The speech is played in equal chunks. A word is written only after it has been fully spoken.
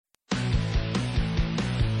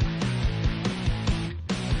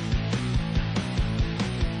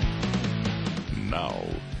Now,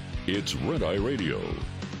 it's Red Eye Radio.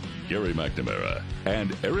 Gary McNamara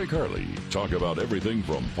and Eric Harley talk about everything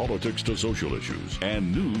from politics to social issues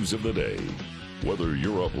and news of the day. Whether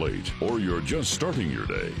you're up late or you're just starting your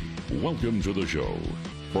day, welcome to the show.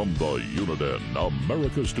 From the Uniden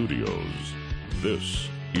America Studios, this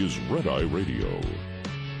is Red Eye Radio.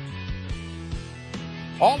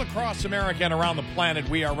 All across America and around the planet,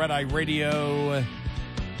 we are Red Eye Radio.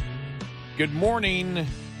 Good morning.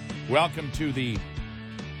 Welcome to the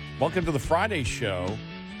Friday show.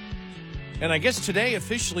 And I guess today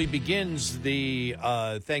officially begins the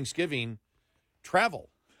Thanksgiving travel.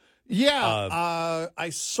 Yeah, I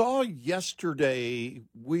saw yesterday.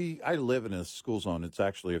 I live in a school zone. It's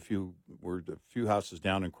actually we're a few houses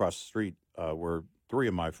down and across the street where 3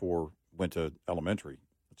 of my 4 went to elementary.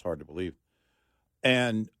 It's hard to believe.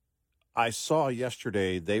 And I saw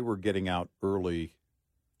yesterday they were getting out early,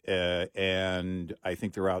 and I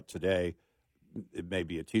think they're out today. It may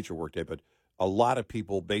be a teacher work day, but a lot of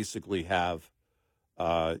people basically have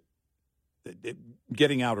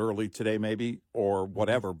getting out early today maybe or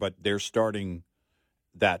whatever, but they're starting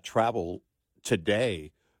that travel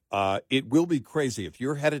today. It will be crazy. If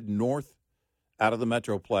you're headed north out of the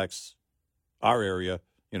Metroplex, our area,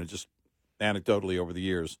 just anecdotally over the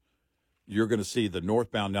years, you're going to see the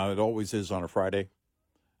northbound. Now, it always is on a Friday.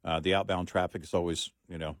 The outbound traffic is always,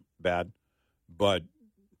 bad. But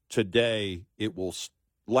today it will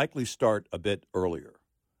likely start a bit earlier.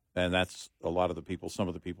 And that's some of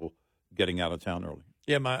the people getting out of town early.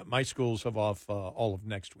 Yeah, my schools have off all of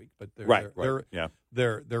next week, but they're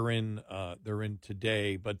in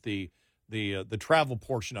today. But the travel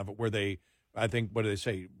portion of it, where they, I think, what do they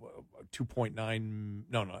say, 2.9?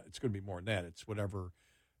 No, it's going to be more than that. It's whatever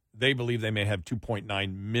they believe they may have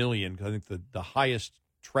 2.9 million. Because I think the highest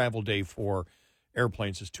travel day for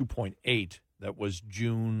airplanes is 2.8. That was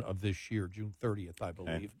June of this year, June 30th, I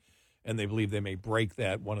believe. Okay. And they believe they may break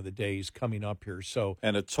that one of the days coming up here. So,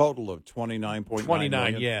 and a total of 29.9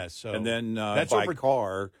 million. Yeah. So, and then that's by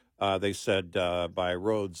car, they said by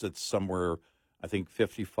roads it's somewhere, I think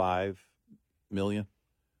 55 million.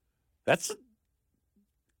 That's,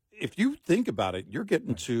 if you think about it, you're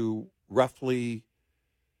getting to roughly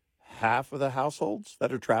half of the households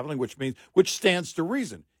that are traveling, which stands to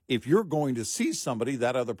reason. If you're going to see somebody,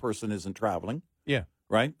 that other person isn't traveling. Yeah.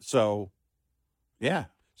 Right? So, yeah.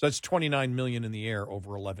 So that's 29 million in the air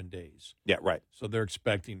over 11 days. Yeah, right. So they're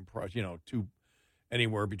expecting,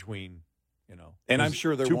 anywhere between, and I'm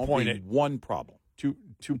sure there won't be one problem.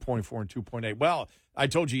 2.4 and 2.8. Well, I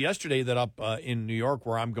told you yesterday that up in New York,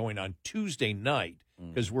 where I'm going on Tuesday night,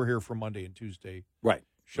 because we're here for Monday and Tuesday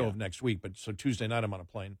show of next week. But so Tuesday night I'm on a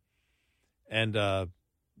plane, and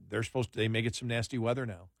they may get some nasty weather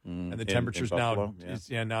now, and the temperatures now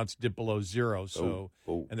it's dipped below zero. So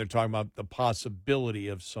and they're talking about the possibility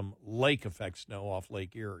of some lake effect snow off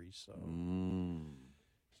Lake Erie. So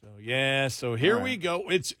so here we go.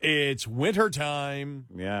 It's winter time.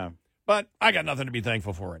 Yeah, but I got nothing to be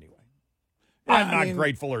thankful for anyway. Yeah, I'm not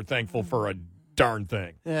grateful or thankful for a darn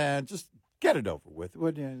thing. Yeah, just get it over with,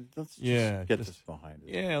 would you? Let's just get this behind us.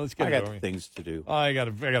 Yeah, let's get it over. I got things to do. I got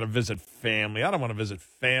to visit family. I don't want to visit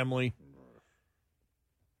family.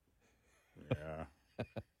 Yeah.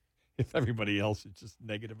 If everybody else is just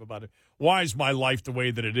negative about it, why is my life the way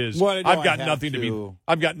that it is? I've got nothing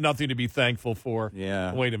to be thankful for.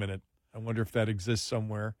 Yeah. Wait a minute. I wonder if that exists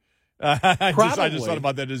somewhere. I just thought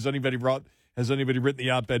about that. Has anybody written the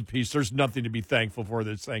op-ed piece? There's nothing to be thankful for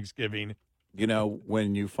this Thanksgiving.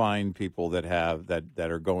 When you find people that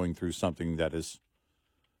are going through something that is,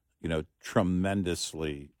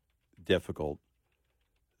 tremendously difficult,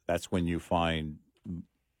 that's when you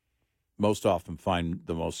most often find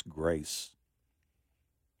the most grace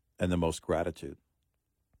and the most gratitude.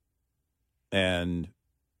 And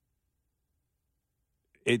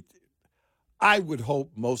I would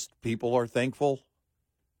hope most people are thankful,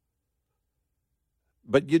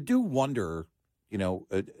 but you do wonder,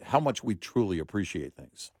 how much we truly appreciate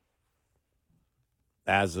things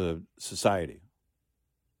as a society.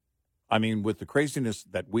 I mean, with the craziness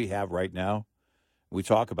that we have right now, we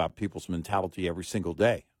talk about people's mentality every single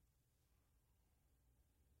day.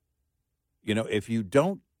 If you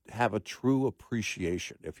don't have a true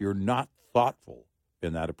appreciation, if you're not thoughtful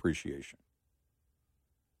in that appreciation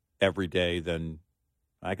every day, then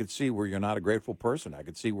I could see where you're not a grateful person. I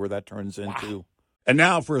could see where that turns into... Wow. And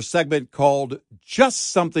now for a segment called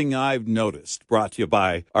Just Something I've Noticed, brought to you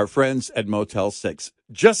by our friends at Motel 6.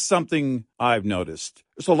 Just something I've noticed.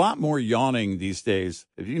 There's a lot more yawning these days.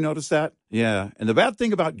 Have you noticed that? Yeah. And the bad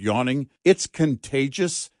thing about yawning, it's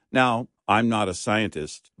contagious. Now, I'm not a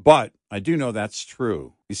scientist, but I do know that's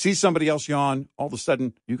true. You see somebody else yawn, all of a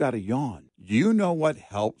sudden, you got to yawn. You know what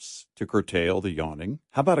helps to curtail the yawning?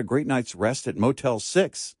 How about a great night's rest at Motel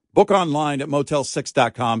 6? Book online at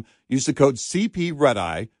motel6.com. Use the code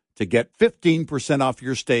CPRedEye to get 15% off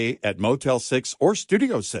your stay at Motel 6 or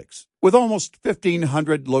Studio 6. With almost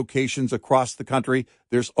 1,500 locations across the country,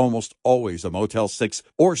 there's almost always a Motel 6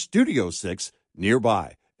 or Studio 6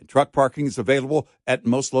 nearby. And truck parking is available at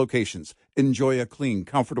most locations. Enjoy a clean,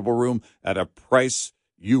 comfortable room at a price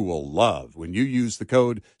you will love when you use the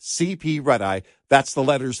code CPRedEye. That's the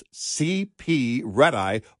letters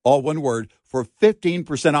CPRedEye, all one word, for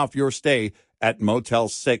 15% off your stay at Motel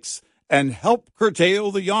 6. And help curtail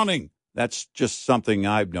the yawning. That's just something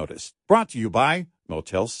I've noticed. Brought to you by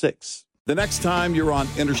Motel 6. The next time you're on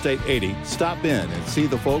Interstate 80, stop in and see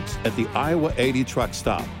the folks at the Iowa 80 truck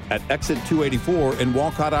stop at exit 284 in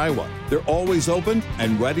Walcott, Iowa. They're always open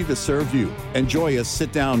and ready to serve you. Enjoy a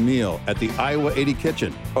sit-down meal at the Iowa 80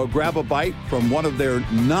 kitchen or grab a bite from one of their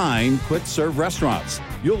 9 quick-serve restaurants.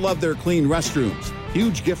 You'll love their clean restrooms,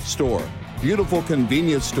 huge gift store, beautiful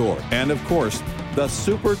convenience store, and of course, the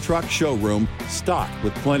Super Truck Showroom stocked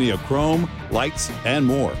with plenty of chrome, lights, and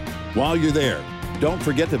more. While you're there, don't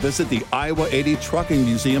forget to visit the Iowa 80 Trucking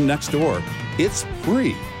Museum next door. It's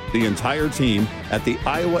free. The entire team at the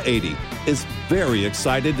Iowa 80 is very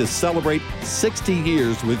excited to celebrate 60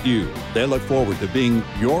 years with you. They look forward to being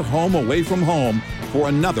your home away from home for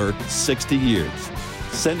another 60 years.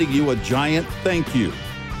 Sending you a giant thank you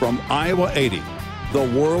from Iowa 80, the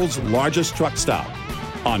world's largest truck stop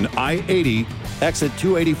on I-80, exit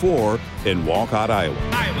 284 in Walcott, Iowa.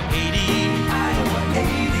 Iowa 80. Iowa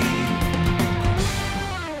 80.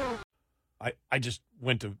 I just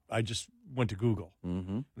went to Google.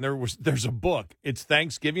 Mm-hmm. And there's a book. It's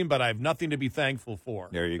Thanksgiving, but I have nothing to be thankful for.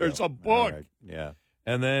 There you go. There's a book. Right. Yeah.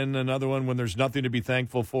 And then another one, when there's nothing to be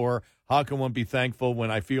thankful for. How can one be thankful when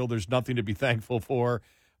I feel there's nothing to be thankful for?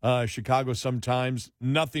 Chicago sometimes,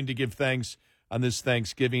 nothing to give thanks on this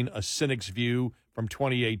Thanksgiving, a cynic's view from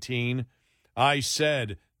 2018. I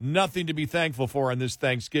said, nothing to be thankful for on this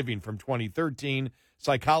Thanksgiving from 2013.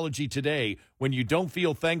 Psychology Today, when you don't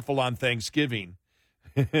feel thankful on Thanksgiving.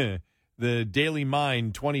 The Daily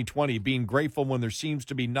Mind 2020, being grateful when there seems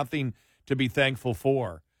to be nothing to be thankful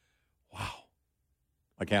for. Wow.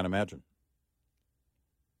 I can't imagine.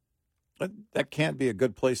 That can't be a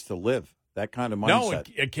good place to live, that kind of mindset. No,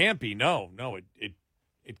 it can't be. No,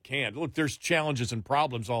 it can't. Look, there's challenges and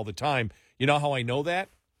problems all the time. You know how I know that?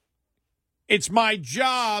 It's my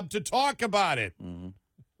job to talk about it. Mm-hmm.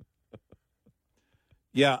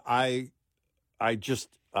 Yeah, I just,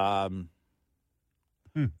 I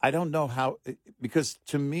don't know how, because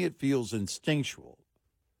to me it feels instinctual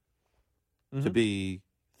to be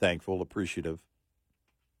thankful, appreciative.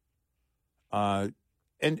 And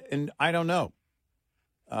I don't know.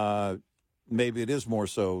 Maybe it is more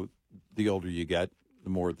so the older you get, the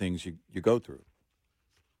more things you go through.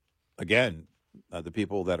 Again, the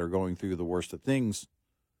people that are going through the worst of things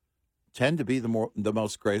tend to be the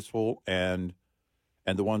most graceful and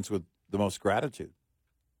the ones with the most gratitude.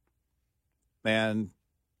 And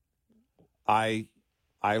I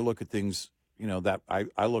look at things, that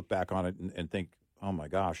I look back on it and think, oh my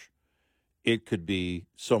gosh, it could be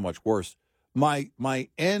so much worse. My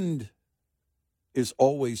end is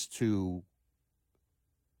always to,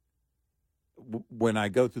 when I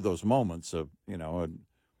go through those moments of,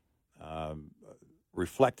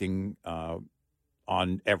 reflecting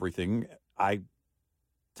on everything, I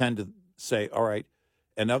tend to say, all right,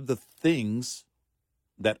 and of the things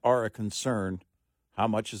that are a concern, how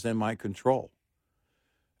much is in my control?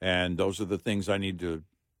 And those are the things I need to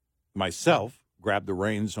myself grab the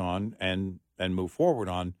reins on and move forward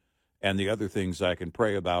on. And the other things I can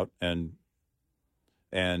pray about and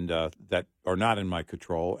that are not in my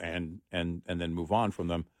control and then move on from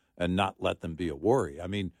them and not let them be a worry. I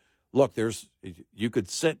mean, look, you could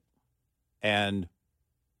sit and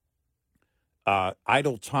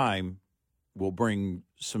idle time will bring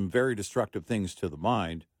some very destructive things to the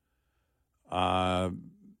mind,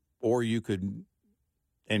 or you could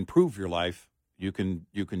improve your life. You can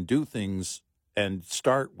do things and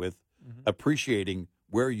start with appreciating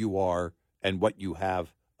where you are and what you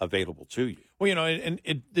have available to you. Well,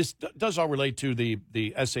 this does all relate to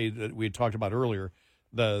the essay that we had talked about earlier.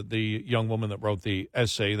 The young woman that wrote the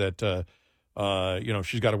essay that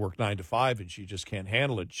she's got to work 9 to 5 and she just can't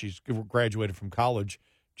handle it. She's graduated from college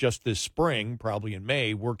just this spring, probably in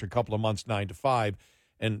May, worked a couple of months 9 to 5,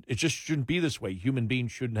 and it just shouldn't be this way. Human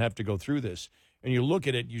beings shouldn't have to go through this. And you look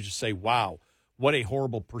at it, you just say, wow, what a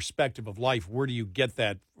horrible perspective of life. Where do you get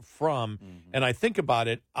that from? Mm-hmm. And I think about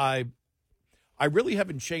it, I I really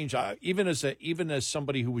haven't changed. Even as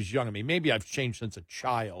somebody who was young, I mean, maybe I've changed since a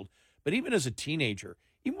child, but even as a teenager,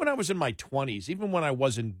 even when I was in my 20s, even when I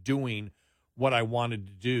wasn't doing what I wanted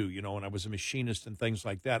to do, when I was a machinist and things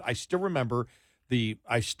like that, I still remember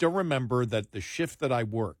that the shift that I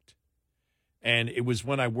worked, and it was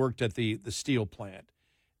when I worked at the steel plant.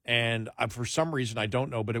 And for some reason, I don't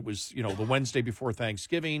know, but it was, the Wednesday before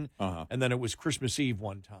Thanksgiving, and then it was Christmas Eve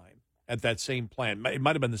one time at that same plant. It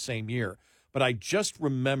might have been the same year. But I just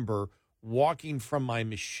remember walking from my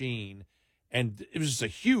machine, and it was a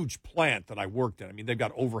huge plant that I worked in. I mean, they've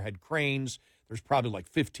got overhead cranes. There's probably like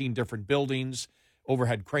 15 different buildings,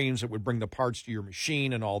 overhead cranes that would bring the parts to your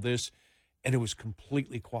machine and all this. And it was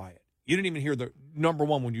completely quiet. You didn't even hear number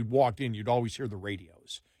one, when you walked in, you'd always hear the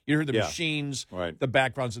radios. You hear the machines, right, the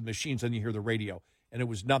backgrounds of the machines, and you hear the radio. And it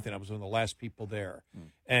was nothing. I was one of the last people there.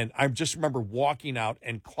 And I just remember walking out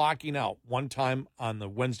and clocking out one time on the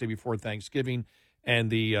Wednesday before Thanksgiving and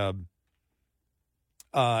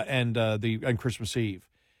and Christmas Eve.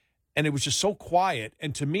 And it was just so quiet.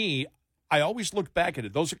 And to me, I always look back at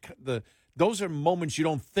it. Those are moments you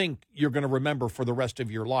don't think you're going to remember for the rest of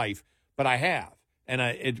your life, but I have.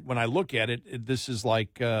 And when I look at it, this is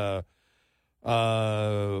like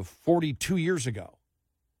 42 years ago.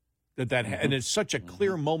 And it's such a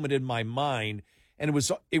clear moment in my mind, and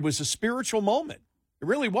it was a spiritual moment. It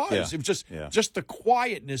really was. Yeah. It was just the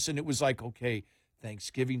quietness, and it was like, okay,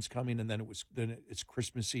 Thanksgiving's coming, and then it's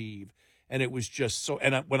Christmas Eve, and it was just so.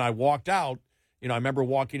 And when I walked out, I remember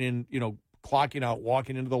walking in, clocking out,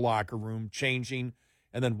 walking into the locker room, changing,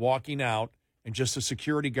 and then walking out, and just a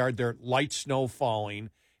security guard there, light snow falling,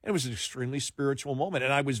 and it was an extremely spiritual moment,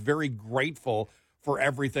 and I was very grateful for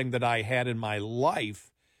everything that I had in my life.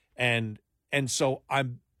 And so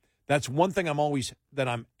that's one thing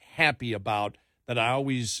I'm happy about, that I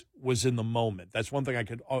always was in the moment. That's one thing I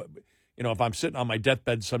could, if I'm sitting on my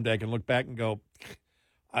deathbed someday, I can look back and go,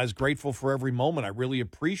 I was grateful for every moment. I really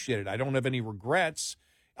appreciate it. I don't have any regrets.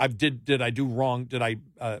 Did I do wrong? Did I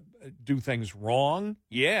do things wrong?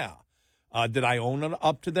 Yeah. Did I own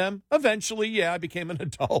up to them? Eventually, yeah, I became an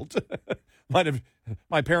adult.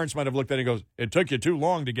 My parents might have looked at it and goes, it took you too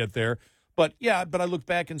long to get there. But I look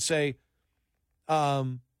back and say, I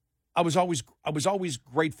was always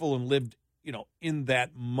grateful and lived, in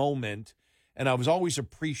that moment, and I was always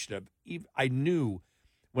appreciative. I knew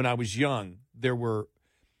when I was young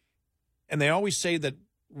and they always say that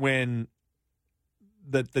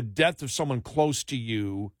that the death of someone close to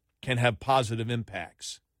you can have positive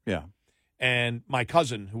impacts. Yeah. And my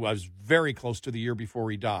cousin, who I was very close to the year before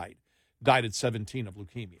he died at 17 of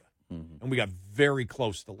leukemia. And we got very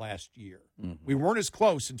close the last year. We weren't as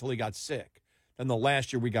close until he got sick. Then the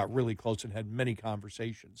last year we got really close and had many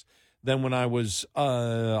conversations. Then when I was,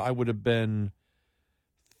 I would have been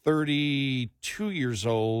 32 years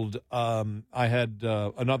old, I had my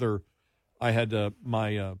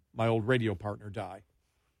old radio partner die.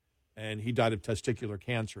 And he died of testicular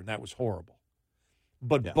cancer, and that was horrible.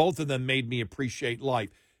 But both of them made me appreciate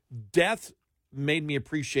life. Death made me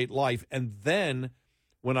appreciate life. And then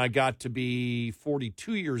when I got to be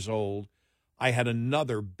 42 years old, I had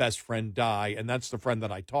another best friend die, and that's the friend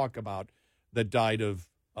that I talk about that died of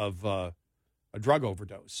a drug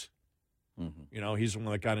overdose. He's the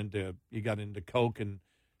one that got into coke and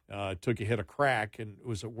took a hit of crack and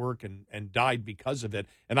was at work and died because of it.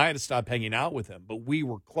 And I had to stop hanging out with him, but we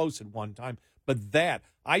were close at one time. But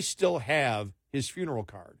I still have his funeral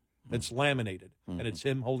card that's laminated, and it's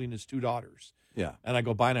him holding his two daughters. Yeah. And I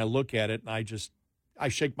go by and I look at it, and I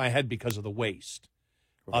shake my head because of the waste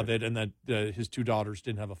of it, and that his two daughters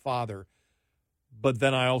didn't have a father. But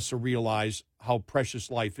then I also realize how precious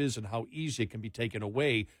life is and how easy it can be taken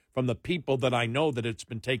away from the people that I know that it's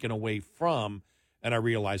been taken away from, and I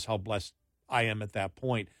realize how blessed I am at that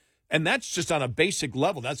point. And that's just on a basic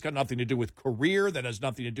level. That's got nothing to do with career. That has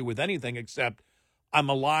nothing to do with anything except I'm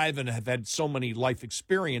alive and have had so many life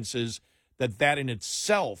experiences that in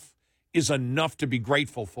itself is enough to be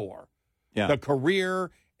grateful for. Yeah. The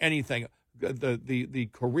career, anything, the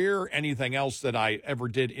career, anything else that I ever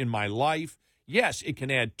did in my life, yes, it can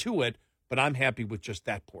add to it, but I'm happy with just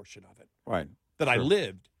that portion of it. Right. That I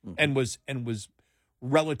lived and was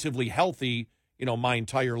relatively healthy, my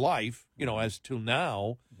entire life, as to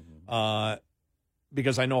now,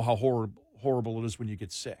 because I know how horrible it is when you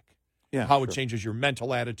get sick. Yeah. How it changes your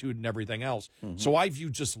mental attitude and everything else. So I view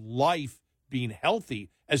just life being healthy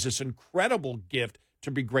as this incredible gift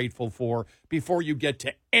to be grateful for before you get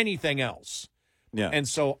to anything else. Yeah. And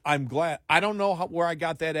so I'm glad. I don't know where I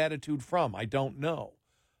got that attitude from. I don't know.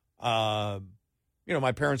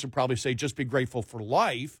 My parents would probably say just be grateful for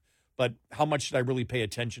life, but how much did I really pay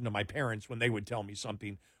attention to my parents when they would tell me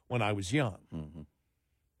something when I was young? Mm-hmm.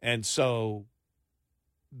 And so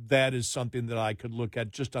that is something that I could look at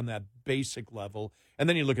just on that basic level. And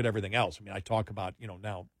then you look at everything else. I mean, I talk about,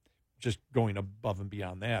 now just going above and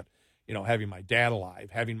beyond that, having my dad alive,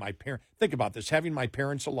 having my parents. Think about this, having my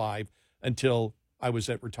parents alive until I was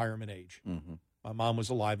at retirement age. Mm-hmm. My mom was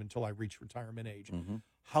alive until I reached retirement age. Mm-hmm.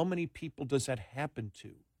 How many people does that happen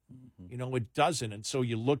to? Mm-hmm. It doesn't. And so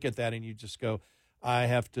you look at that and you just go, I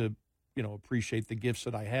have to, appreciate the gifts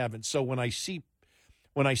that I have. And so when I see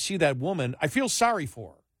that woman, I feel sorry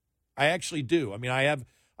for her. I actually do. I mean, I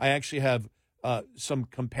actually have some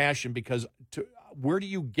compassion because where do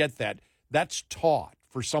you get that? That's taught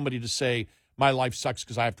for somebody to say, my life sucks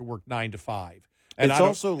because I have to work 9 to 5. And it's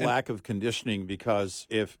also lack of conditioning, because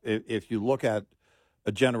if you look at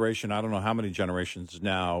a generation, I don't know how many generations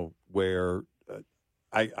now, where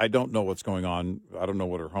I don't know what's going on. I don't know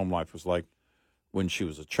what her home life was like when she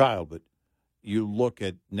was a child, but you look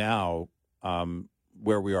at now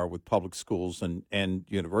where we are with public schools and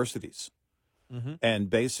universities. Mm-hmm. And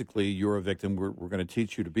basically, you're a victim. We're going to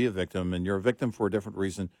teach you to be a victim, and you're a victim for a different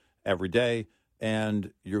reason every day.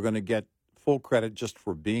 And you're going to get full credit just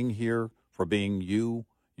for being here, for being you.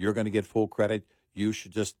 You're going to get full credit. You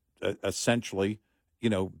should just essentially,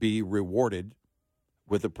 be rewarded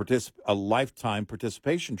with a lifetime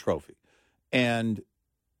participation trophy. And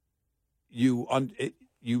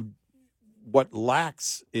what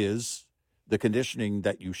lacks is the conditioning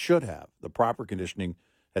that you should have, the proper conditioning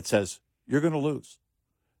that says you're going to lose.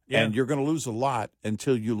 Yeah. And you're going to lose a lot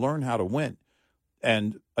until you learn how to win.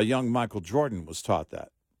 And a young Michael Jordan was taught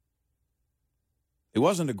that. He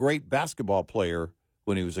wasn't a great basketball player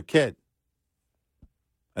when he was a kid.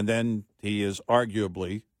 And then he is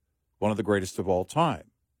arguably one of the greatest of all time.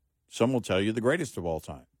 Some will tell you the greatest of all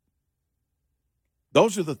time.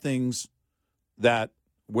 Those are the things that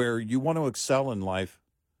where you want to excel in life,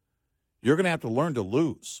 you're going to have to learn to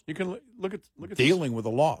lose. You can look at dealing with a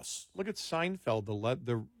loss. Look at Seinfeld,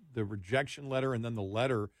 the rejection letter, and then the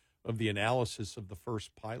letter of the analysis of the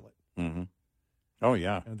first pilot. Mm-hmm. Oh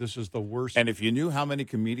yeah, and this is the worst. And if you knew how many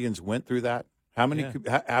comedians went through that, how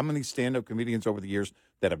many stand-up comedians over the years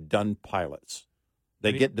that have done pilots,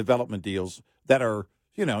 they get development deals that are,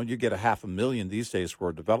 you get $500,000 these days for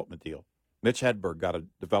a development deal. Mitch Hedberg got a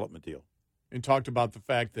development deal. And talked about the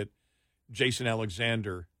fact that Jason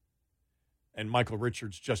Alexander and Michael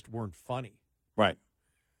Richards just weren't funny. Right.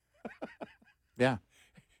 Yeah.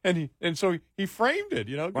 And so he framed it,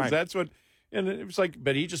 because right. That's what, and it was like,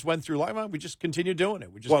 but he just went through life. We just continue doing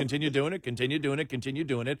it. We just continue doing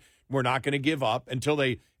it. We're not going to give up until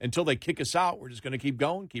they kick us out. We're just going to keep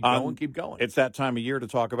going. It's that time of year to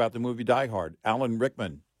talk about the movie Die Hard. Alan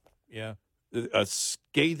Rickman. Yeah. A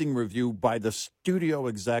scathing review by the studio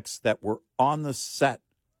execs that were on the set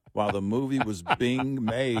while the movie was being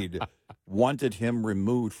made, wanted him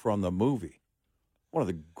removed from the movie. One of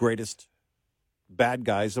the greatest bad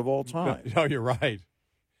guys of all time. No, you're right.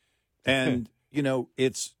 And,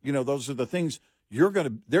 those are the things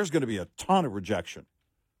there's going to be a ton of rejection.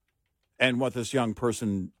 And what this young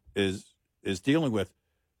person is dealing with,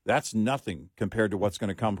 that's nothing compared to what's going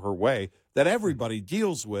to come her way that everybody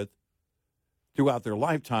deals with throughout their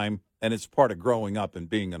lifetime, and it's part of growing up and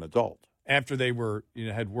being an adult. After they were,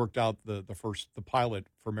 had worked out the pilot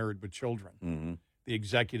for Married with Children, mm-hmm. the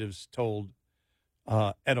executives told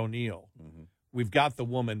Ed O'Neill, mm-hmm. we've got the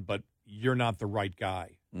woman, but you're not the right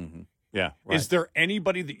guy. Mm-hmm. Yeah. Right. Is there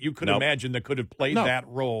anybody that you could imagine that could have played that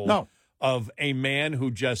role of a man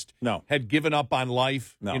who just had given up on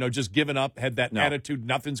life, just given up, had that attitude,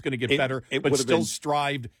 nothing's going to get better, but still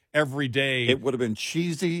strived every day? It would have been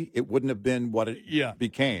cheesy. It wouldn't have been what it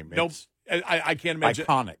became. Nope. I can't imagine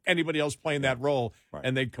iconic. Anybody else playing that role,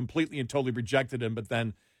 and they completely and totally rejected him. But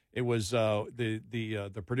then it was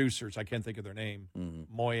the producers. I can't think of their name,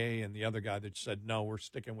 Moye and the other guy that said, "No, we're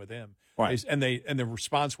sticking with him." Right. And the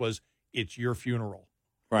response was, "It's your funeral."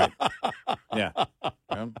 Right. Yeah.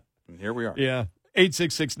 And here we are. Yeah.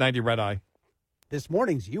 866-90 Red Eye. This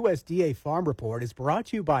morning's USDA Farm Report is brought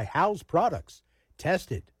to you by House Products.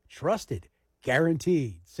 Tested, trusted,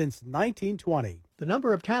 guaranteed since 1920. The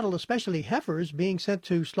number of cattle, especially heifers, being sent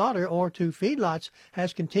to slaughter or to feedlots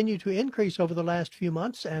has continued to increase over the last few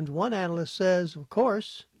months, and one analyst says, of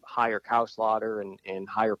course, higher cow slaughter and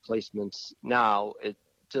higher placements now, it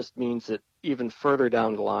just means that even further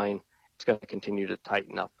down the line, it's going to continue to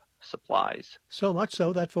tighten up supplies. So much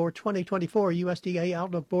so that for 2024, USDA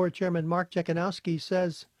Outlook Board Chairman Mark Jekanowski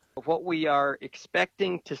says, what we are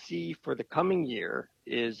expecting to see for the coming year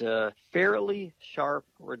is a fairly sharp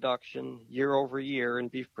reduction year over year in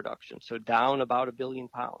beef production, so down about 1 billion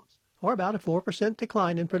pounds. or about a 4%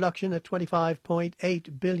 decline in production at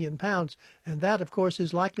 25.8 billion pounds. And that, of course,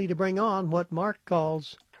 is likely to bring on what Mark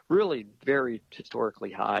calls really very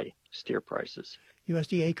historically high steer prices.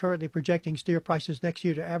 USDA currently projecting steer prices next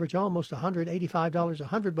year to average almost $185 a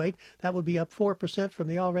hundredweight. That would be up 4% from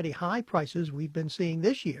the already high prices we've been seeing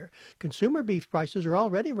this year. Consumer beef prices are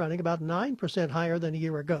already running about 9% higher than a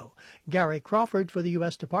year ago. Gary Crawford for the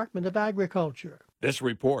U.S. Department of Agriculture. This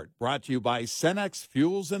report brought to you by Cenex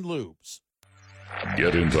Fuels and Lubes.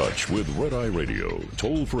 Get in touch with Red Eye Radio,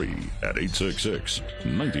 toll free at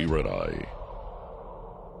 866-90-RED-EYE.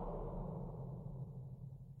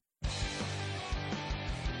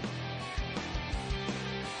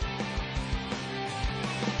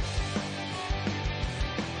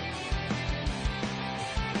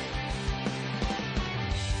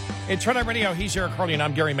 It's Red Eye Radio. He's Eric Harley, and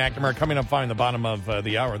I'm Gary McNamara. Coming up fine in the bottom of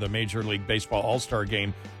the hour, the Major League Baseball All-Star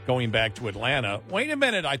Game going back to Atlanta. Wait a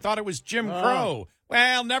minute. I thought it was Jim Crow.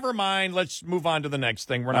 Well, never mind. Let's move on to the next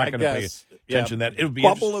thing. We're not going to pay attention to that. It'll be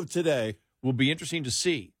bubble of today. Will be interesting to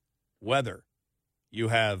see whether you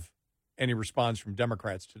have any response from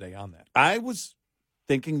Democrats today on that. I was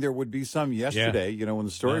thinking there would be some yesterday, when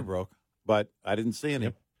the story broke, but I didn't see any.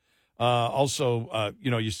 Yep. Also,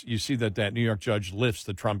 you see that New York judge lifts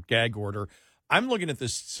the Trump gag order. I'm looking at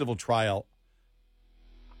this civil trial.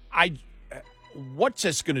 What's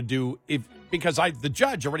this going to do? Because the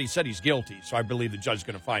judge already said he's guilty, so I believe the judge is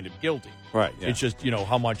going to find him guilty. Right. Yeah. It's just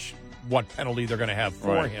what penalty they're going to have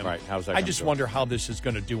for him. Right. How's that? I just wonder how this is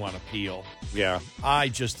going to do on appeal. Yeah. I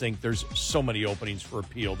just think there's so many openings for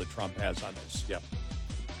appeal that Trump has on this. Yep.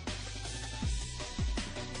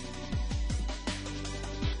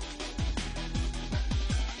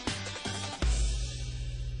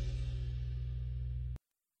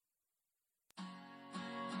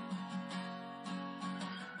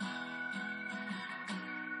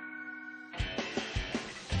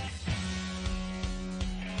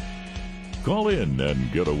 Call in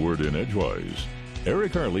and get a word in edgewise.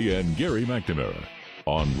 Eric Harley and Gary McNamara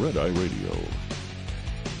on Red Eye Radio.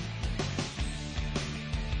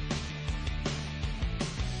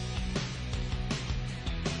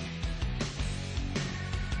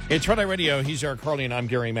 It's Red Eye Radio. He's Eric Harley, and I'm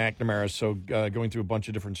Gary McNamara. So going through a bunch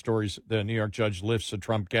of different stories, the New York judge lifts a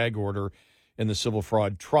Trump gag order in the civil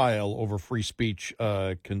fraud trial over free speech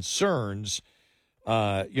concerns.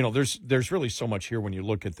 There's really so much here when you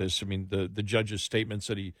look at this. I mean, the judge's statements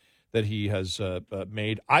that he has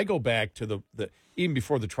made. I go back to the even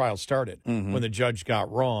before the trial started, when the judge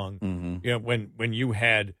got wrong. When you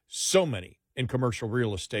had so many in commercial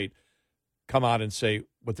real estate come out and say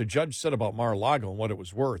what the judge said about Mar-a-Lago and what it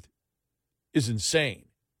was worth is insane.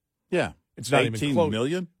 Yeah, it's not 18 even close.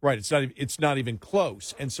 million? Right. It's not even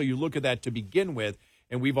close. And so you look at that to begin with,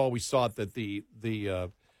 and we've always thought that the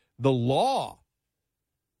law.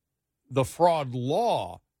 The fraud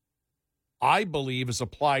law, I believe, is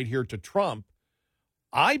applied here to Trump.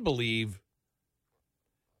 I believe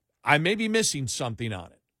I may be missing something on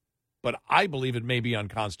it, but I believe it may be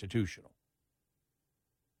unconstitutional.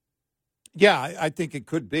 Yeah, I think it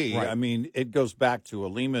could be. Right. I mean, it goes back to a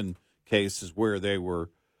Lehman case is where they were,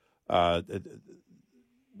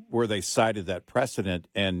 where they cited that precedent,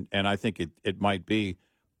 and I think it might be,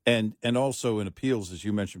 and also in appeals, as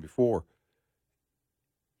you mentioned before.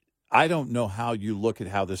 I don't know how you look at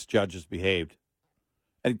how this judge has behaved.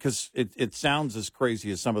 And because it sounds as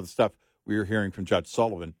crazy as some of the stuff we were hearing from Judge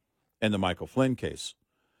Sullivan in the Michael Flynn case.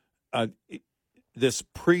 This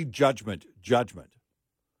prejudgment judgment,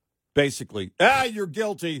 basically, you're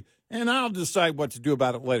guilty, and I'll decide what to do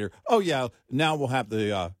about it later. Oh, yeah, now we'll have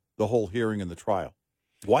the whole hearing and the trial.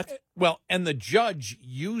 What? Well, and the judge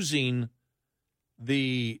using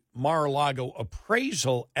the Mar-a-Lago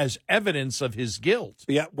appraisal as evidence of his guilt.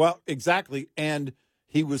 Yeah, well, exactly. And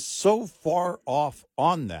he was so far off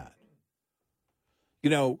on that.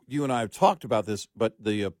 You and I have talked about this, but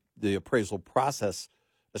the appraisal process,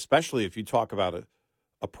 especially if you talk about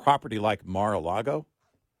a property like Mar-a-Lago,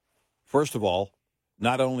 first of all,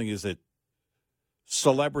 not only is it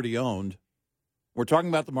celebrity owned, we're talking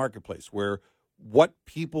about the marketplace where what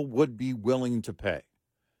people would be willing to pay.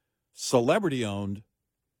 Celebrity-owned,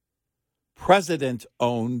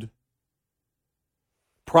 president-owned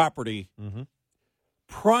property,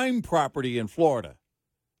 prime property in Florida.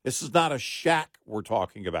 This is not a shack we're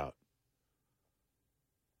talking about.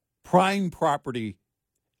 Prime property,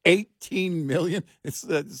 $18 million.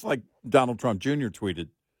 It's like Donald Trump Jr. tweeted.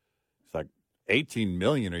 It's like, $18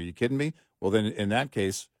 million, are you kidding me? Well, then in that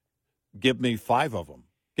case, give me 5 of them.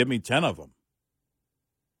 Give me 10 of them.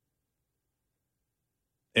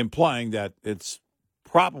 Implying that it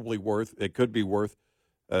could be worth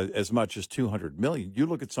as much as $200 million. You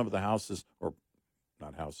look at some of the houses, or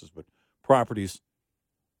not houses, but properties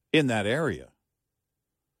in that area,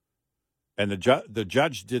 and the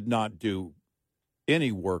judge did not do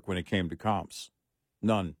any work when it came to comps.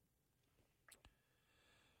 None.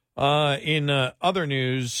 In other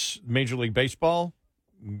news, Major League Baseball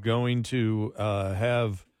going to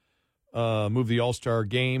have move the All-Star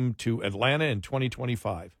game to Atlanta in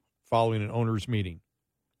 2025 following an owners' meeting.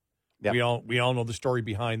 Yep. We all know the story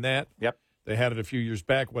behind that. Yep. They had it a few years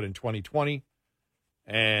back, in 2020?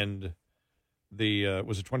 And was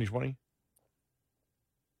it 2020?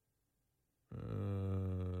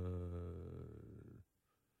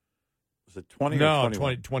 Was it 20 no, or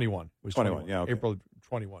 21? 21. It was 21, yeah. Okay. April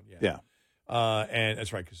 21, yeah. Yeah. And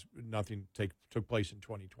that's right, because nothing took place in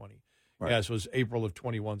 2020. Right. Yeah, so it was April of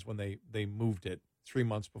 21 when they moved it 3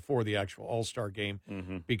 months before the actual All-Star game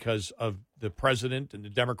because of the president and the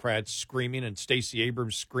Democrats screaming and Stacey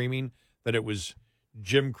Abrams screaming that it was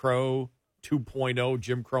Jim Crow 2.0,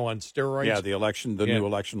 Jim Crow on steroids. Yeah, the new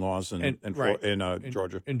election laws in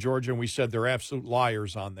Georgia. In Georgia, and we said they're absolute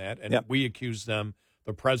liars on that. And we accused them,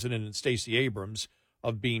 the president and Stacey Abrams,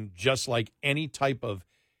 of being just like any type of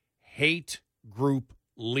hate group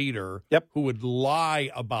leader who would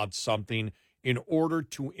lie about something in order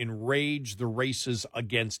to enrage the races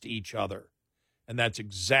against each other. And that's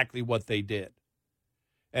exactly what they did.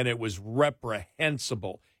 And it was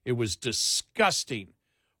reprehensible. It was disgusting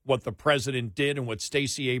what the president did and what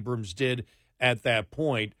Stacey Abrams did at that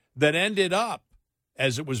point that ended up,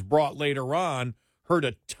 as it was brought later on, hurt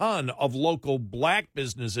a ton of local black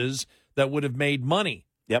businesses that would have made money.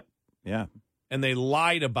 Yep. Yeah. And they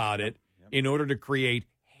lied about it in order to create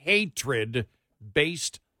hatred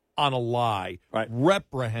based on a lie. Right.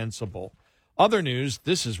 Reprehensible. Other news,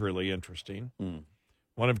 this is really interesting.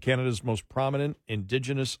 One of Canada's most prominent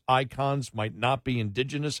Indigenous icons might not be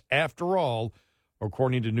Indigenous after all,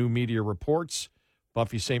 according to new media reports.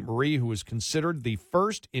 Buffy Sainte-Marie, who is considered the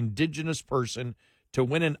first Indigenous person to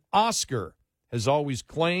win an Oscar, has always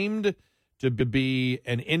claimed to be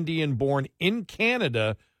an Indian born in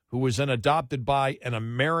Canada who was then adopted by an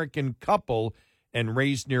American couple and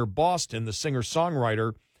raised near Boston. The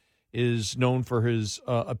singer-songwriter is known for his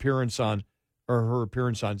her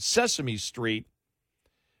appearance on Sesame Street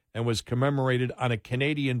and was commemorated on a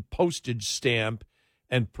Canadian postage stamp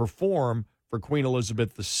and performed for Queen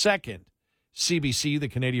Elizabeth II. CBC, the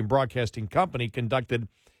Canadian Broadcasting Company, conducted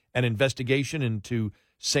an investigation into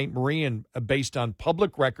Sainte-Marie and based on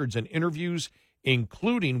public records and interviews,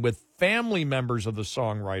 including with family members of the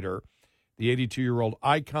songwriter. The 82-year-old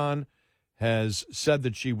icon has said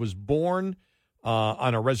that she was born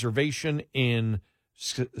on a reservation in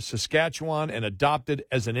Saskatchewan and adopted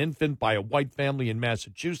as an infant by a white family in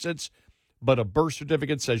Massachusetts, but a birth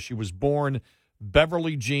certificate says she was born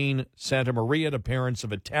Beverly Jean Santa Maria to parents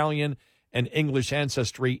of Italian and English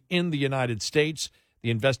ancestry in the United States. The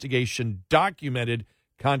investigation documented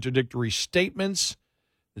contradictory statements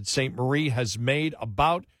that Sainte-Marie has made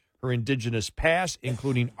about her Indigenous past,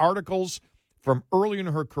 including articles from early in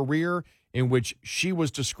her career in which she was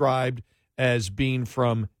described as being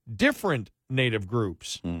from different Native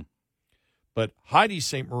groups. But Heidi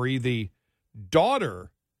Sainte-Marie, the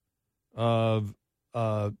daughter of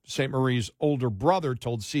Sainte-Marie's older brother,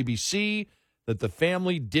 told CBC that the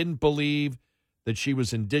family didn't believe that she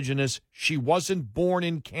was Indigenous. She wasn't born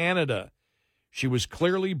in Canada. She was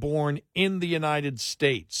clearly born in the United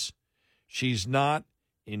States. She's not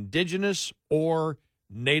Indigenous or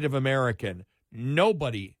Native American.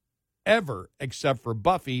 Nobody ever, except for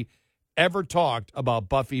Buffy, ever talked about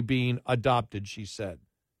Buffy being adopted, she said.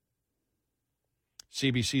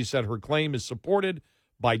 CBC said her claim is supported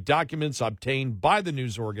by documents obtained by the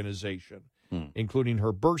news organization, including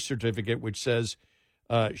her birth certificate, which says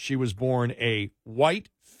she was born a white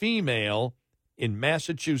female in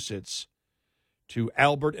Massachusetts to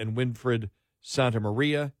Albert and Winfred Santa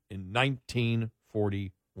Maria in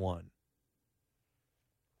 1941.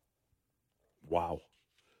 Wow.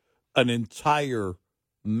 An entire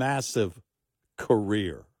massive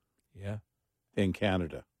career in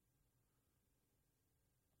Canada.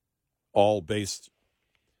 All based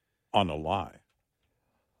on a lie.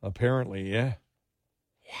 Apparently, yeah.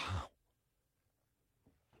 Wow.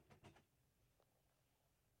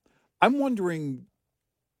 I'm wondering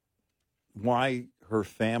why her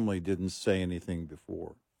family didn't say anything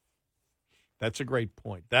before. That's a great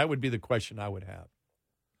point. That would be the question I would have.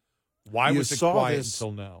 Why was it quiet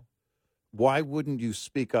until now? Why wouldn't you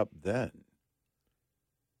speak up then?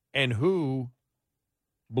 And who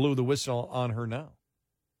blew the whistle on her now?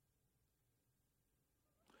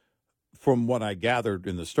 from what I gathered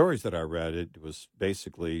in the stories that I read, it was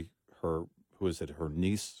basically her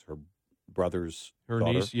niece, her brother's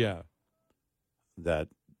daughter, niece, yeah. That.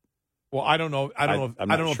 Well, I don't know. I don't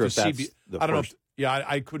know if the CBC. I don't know.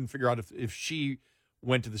 I couldn't figure out if she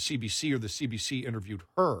went to the CBC or the CBC interviewed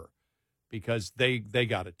her, because they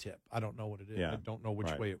got a tip. I don't know what it is. Yeah. I don't know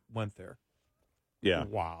which way it went there. Yeah.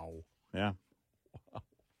 Wow. Yeah. Wow.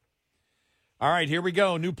 All right, here we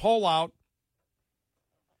go. New poll out.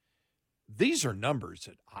 These are numbers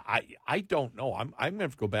that I don't know. I'm going to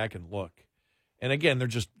have to go back and look. And again,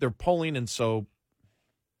 they're polling, and so.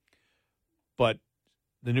 But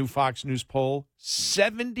the new Fox News poll,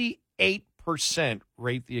 78%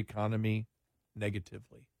 rate the economy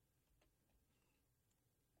negatively.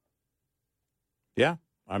 Yeah,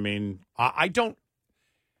 I mean, I don't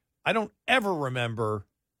ever remember.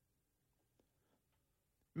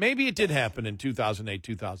 Maybe it did happen in 2008,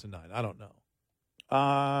 2009. I don't know.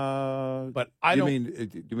 But I don't.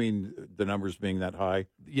 You mean the numbers being that high?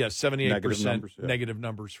 Yes, 78% negative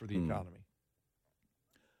numbers for the economy.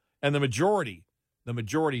 And the majority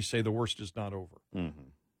say the worst is not over. Mm-hmm.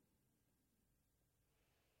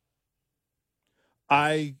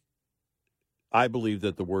 I believe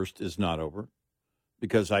that the worst is not over,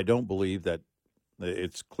 because I don't believe that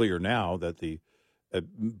it's clear now that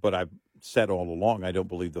but I've said all along, I don't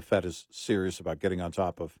believe the Fed is serious about getting on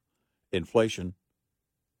top of inflation.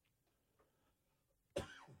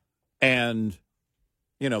 And,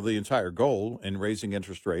 the entire goal in raising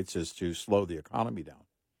interest rates is to slow the economy down.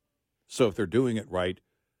 So if they're doing it right,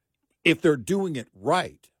 it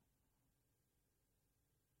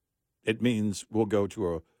means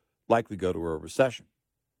we'll likely go to a recession.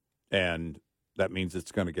 And that means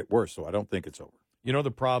it's going to get worse. So I don't think it's over. You know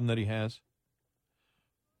the problem that he has?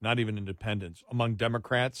 Not even independents. Among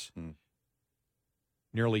Democrats,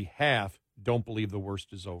 nearly half don't believe the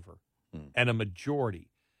worst is over. And a majority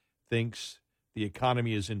thinks the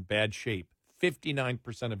economy is in bad shape.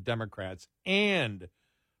 59% of Democrats. And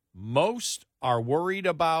most are worried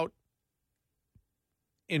about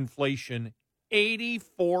inflation.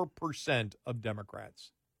 84% of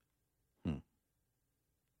Democrats.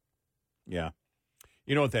 Yeah.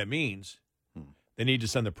 You know what that means? They need to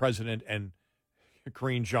send the president and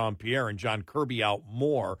Karine Jean-Pierre and John Kirby out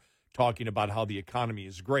more, talking about how the economy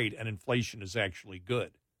is great and inflation is actually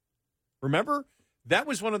good. Remember? That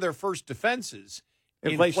was one of their first defenses.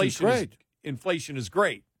 Inflation's great. Inflation is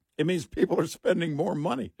great. It means people are spending more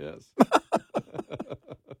money. Yes.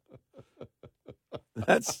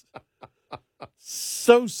 That's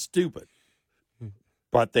so stupid.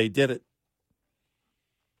 But they did it.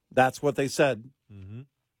 That's what they said. Mm-hmm.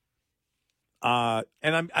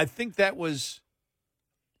 And I think that was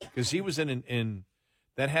because he was in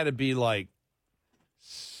that had to be like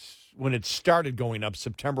when it started going up,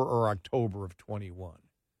 September or October of 21.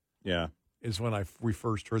 Yeah. Is when we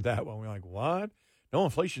first heard that one. We're like, what? No,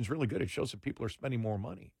 inflation's really good. It shows that people are spending more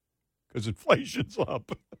money because inflation's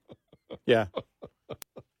up. Yeah.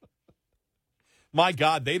 My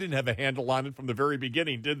God, they didn't have a handle on it from the very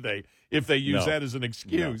beginning, did they? If they use that as an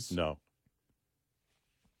excuse. No.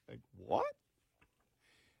 Like, what?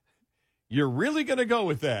 You're really going to go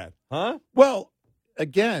with that, huh? Well,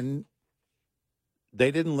 again,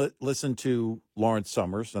 they didn't listen to Lawrence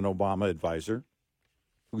Summers, an Obama advisor,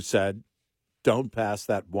 who said, don't pass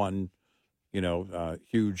that one,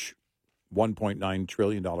 huge $1.9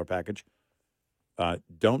 trillion package.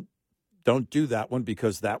 Don't do that one,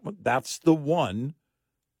 because that's the one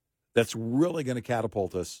that's really going to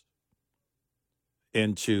catapult us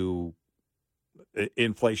into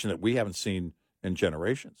inflation that we haven't seen in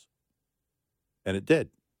generations. And it did.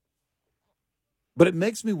 But it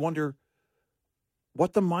makes me wonder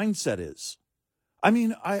what the mindset is. I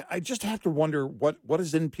mean, I just have to wonder what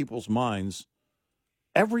is in people's minds.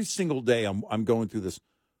 Every single day I'm going through this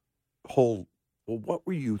whole, well, what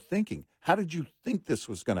were you thinking? How did you think this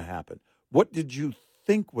was going to happen? What did you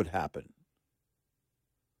think would happen?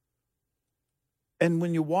 And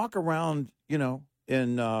when you walk around,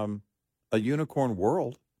 in a unicorn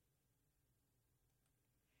world,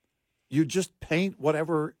 you just paint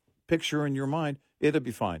whatever picture in your mind. It'll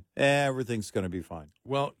be fine. Everything's going to be fine.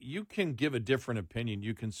 Well, you can give a different opinion.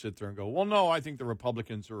 You can sit there and go, well, no, I think the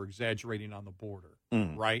Republicans are exaggerating on the border,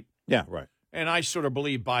 right? Yeah, right. And I sort of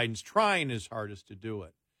believe Biden's trying his hardest to do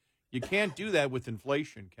it. You can't do that with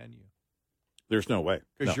inflation, can you? There's no way.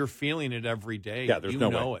 Because you're feeling it every day. Yeah, there's no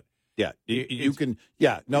way. You know it. Yeah, you can.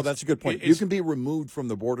 Yeah, no, that's a good point. You can be removed from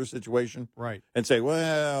the border situation, right? And say,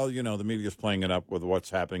 well, the media's playing it up with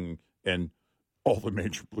what's happening in all the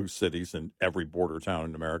major blue cities and every border town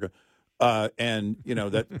in America. And,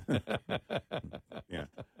 that, yeah.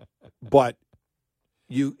 But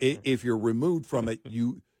if you're removed from it,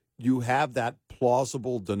 you have that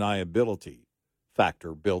plausible deniability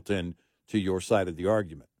factor built in to your side of the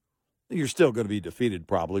argument. You're still going to be defeated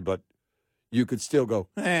probably, but you could still go,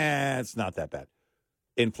 it's not that bad.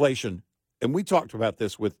 Inflation, and we talked about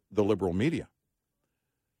this with the liberal media.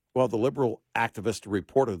 Well, the liberal activist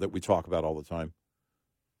reporter that we talk about all the time,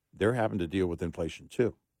 they're having to deal with inflation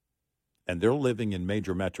too. And they're living in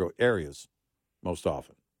major metro areas most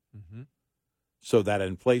often. Mm-hmm. So that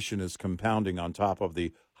inflation is compounding on top of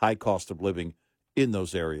the high cost of living in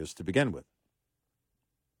those areas to begin with.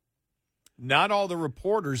 Not all the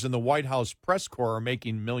reporters in the White House press corps are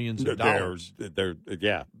making millions of dollars.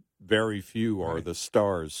 Very few are the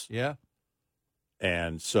stars. Yeah.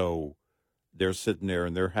 And so they're sitting there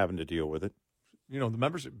and they're having to deal with it. The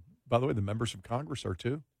members of Congress are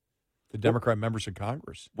too. The Democrat members of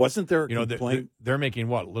Congress. Wasn't there a complaint? They're making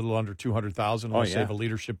what, a little under $200,000 unless they have a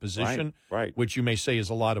leadership position, right? Which you may say is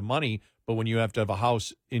a lot of money, but when you have to have a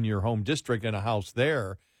house in your home district and a house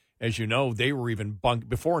there, as you know, they were even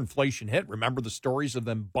before inflation hit. Remember the stories of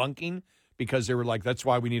them bunking because they were like, "That's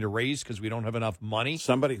why we need a raise because we don't have enough money."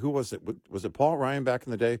 Somebody, who was it? Was it Paul Ryan back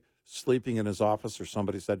in the day, sleeping in his office, or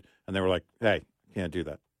somebody said, and they were like, "Hey, can't do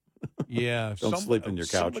that." Yeah, don't sleep in your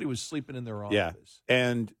couch. Somebody was sleeping in their office.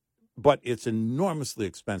 Yeah, but it's enormously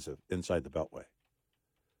expensive inside the Beltway.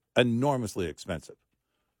 Enormously expensive.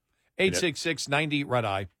 866-90 Red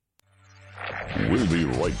Eye. We'll be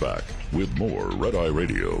right back with more Red Eye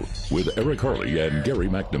Radio with Eric Harley and Gary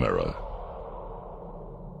McNamara.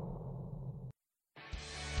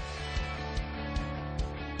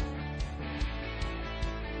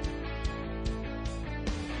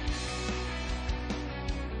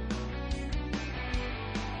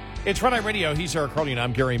 It's Red Eye Radio. He's Eric Harley, and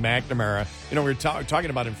I'm Gary McNamara. We're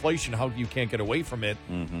talking about inflation, how you can't get away from it.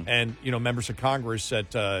 Mm-hmm. And, members of Congress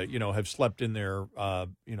that, have slept in their,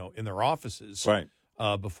 in their offices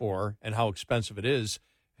before and how expensive it is.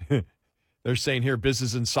 They're saying here,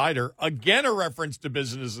 Business Insider, again a reference to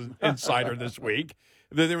Business Insider this week.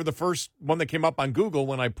 They were the first one that came up on Google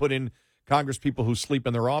when I put in Congress people who sleep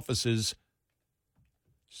in their offices.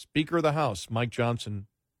 Speaker of the House, Mike Johnson,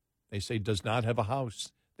 they say does not have a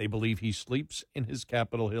house. They believe he sleeps in his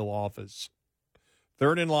Capitol Hill office.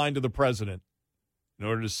 Third in line to the president in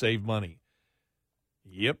order to save money.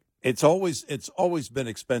 Yep. It's always been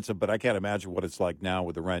expensive, but I can't imagine what it's like now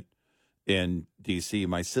with the rent in D.C.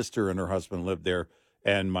 My sister and her husband live there,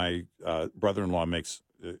 and my brother-in-law makes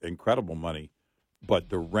incredible money. But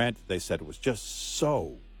the rent, they said, was just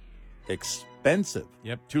so expensive.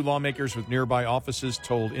 Yep. 2 lawmakers with nearby offices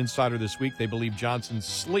told Insider this week they believe Johnson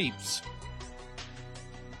sleeps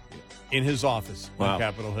in his office on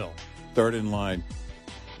Capitol Hill. Third in line.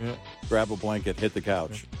 Yeah. Grab a blanket, hit the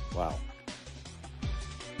couch. Yeah. Wow.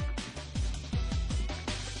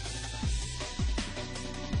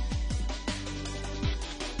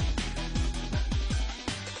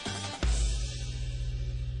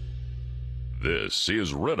 This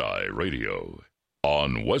is Red Eye Radio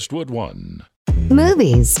on Westwood One.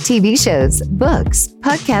 Movies, TV shows, books,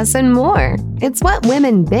 podcasts, and more. It's What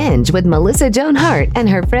Women Binge with Melissa Joan Hart and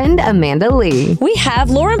her friend Amanda Lee. We have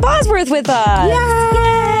Lauren Bosworth with us.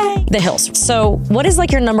 Yay! The Hills. So what is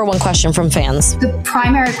your number one question from fans? The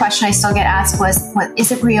primary question I still get asked was, "What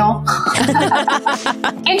is it real?"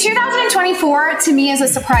 In 2024, to me, is a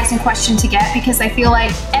surprising question to get because I feel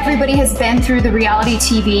like everybody has been through the reality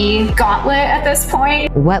TV gauntlet at this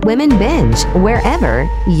point. What Women Binge, wherever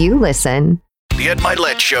you listen. The Ed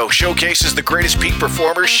Milet Show showcases the greatest peak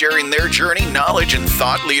performers sharing their journey, knowledge, and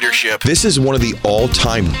thought leadership. This is one of the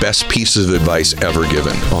all-time best pieces of advice ever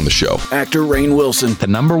given on the show. Actor Rainn Wilson. The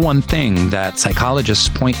number one thing that psychologists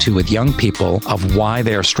point to with young people of why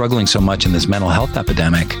they are struggling so much in this mental health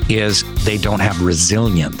epidemic is they don't have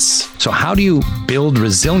resilience. So how do you build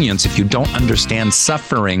resilience if you don't understand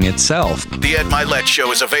suffering itself? The Ed Milet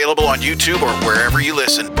Show is available on YouTube or wherever you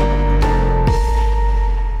listen.